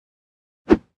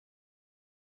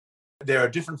there are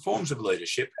different forms of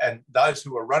leadership, and those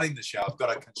who are running the show have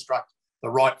got to construct the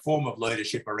right form of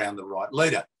leadership around the right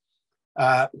leader.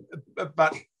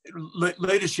 But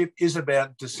leadership is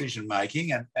about decision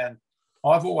making, and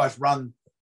I've always run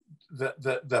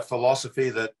the philosophy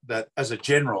that as a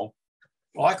general,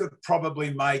 I could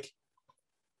probably make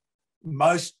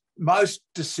most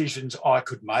decisions I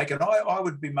could make, and I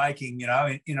would be making, you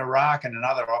know, in Iraq and in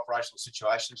other operational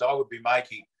situations, I would be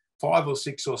making 5 or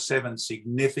 6 or 7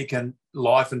 significant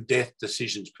life and death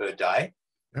decisions per day.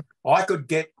 Yep. I could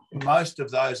get most of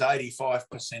those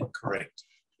 85% correct,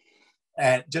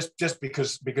 and just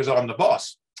because I'm the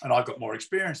boss and I've got more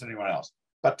experience than anyone else.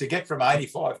 But to get from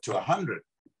 85 to 100,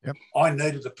 yep, I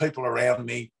needed the people around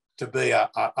me to be a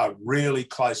really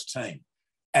close team.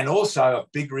 And also a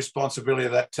big responsibility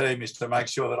of that team is to make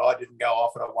sure that I didn't go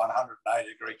off at a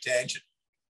 180-degree tangent.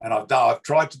 And I've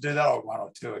tried to do that on 1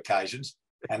 or 2 occasions.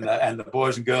 And the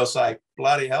boys and girls say,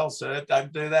 "Bloody hell, sir,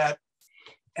 don't do that."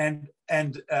 And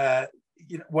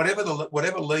you know,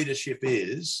 whatever leadership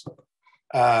is,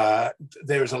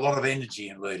 there is a lot of energy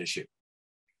in leadership.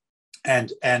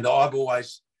 And I've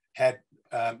always had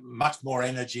much more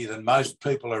energy than most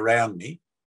people around me.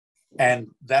 And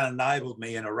that enabled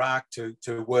me in Iraq to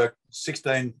work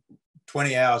 16,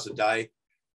 20 hours a day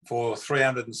for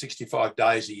 365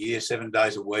 days a year, 7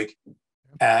 days a week,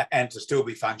 and to still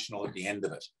be functional at the end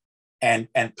of it. And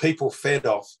people fed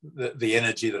off the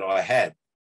energy that I had.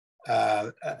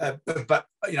 But,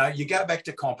 you know, you go back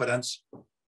to competence,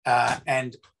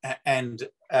 and I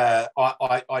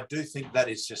do think that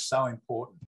is just so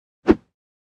important.